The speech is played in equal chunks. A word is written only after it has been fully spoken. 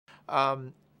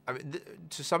I mean,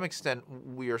 to some extent,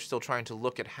 we are still trying to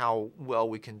look at how well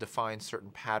we can define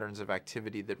certain patterns of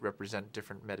activity that represent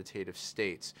different meditative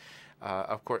states.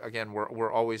 Of course, again,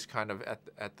 we're always kind of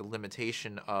at the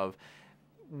limitation of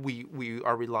we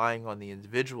are relying on the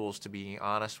individuals to be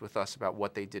honest with us about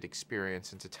what they did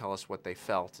experience and to tell us what they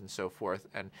felt and so forth.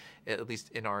 And at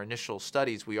least in our initial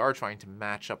studies, we are trying to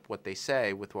match up what they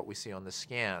say with what we see on the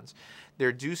scans.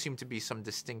 There do seem to be some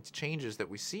distinct changes that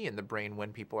we see in the brain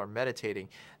when people are meditating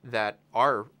that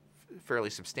are fairly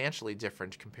substantially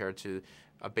different compared to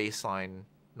a baseline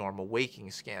normal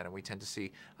waking scan, and we tend to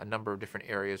see a number of different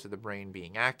areas of the brain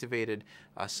being activated.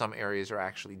 Some areas are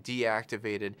actually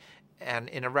deactivated, and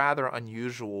in a rather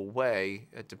unusual way,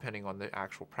 depending on the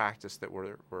actual practice that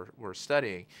we're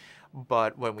studying.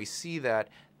 But when we see that,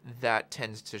 that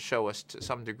tends to show us to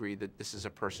some degree that this is a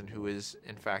person who is,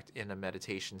 in fact, in a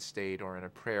meditation state or in a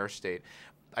prayer state.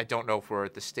 I don't know if we're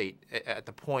at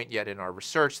the point yet in our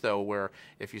research, though, where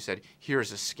if you said,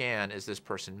 here's a scan, is this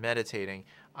person meditating?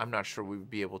 I'm not sure we would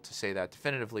be able to say that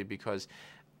definitively, because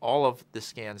all of the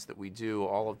scans that we do,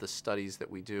 all of the studies that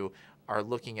we do are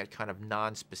looking at kind of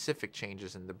non-specific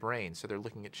changes in the brain. So they're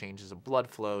looking at changes of blood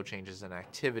flow, changes in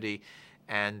activity,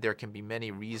 and there can be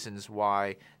many reasons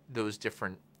why those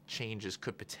different changes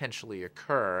could potentially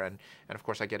occur. And of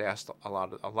course, I get asked a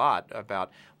lot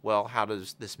about, well, how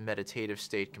does this meditative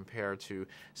state compare to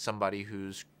somebody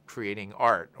who's creating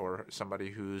art or somebody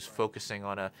who's focusing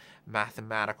on a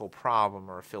mathematical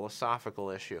problem or a philosophical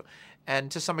issue?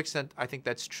 And to some extent, I think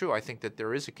that's true. I think that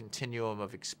there is a continuum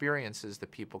of experiences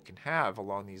that people can have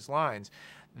along these lines,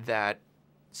 that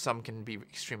some can be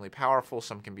extremely powerful,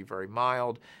 some can be very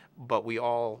mild, but we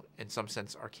all, in some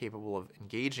sense, are capable of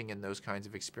engaging in those kinds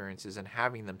of experiences and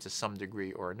having them to some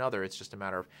degree or another. It's just a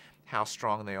matter of how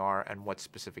strong they are and what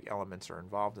specific elements are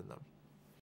involved in them.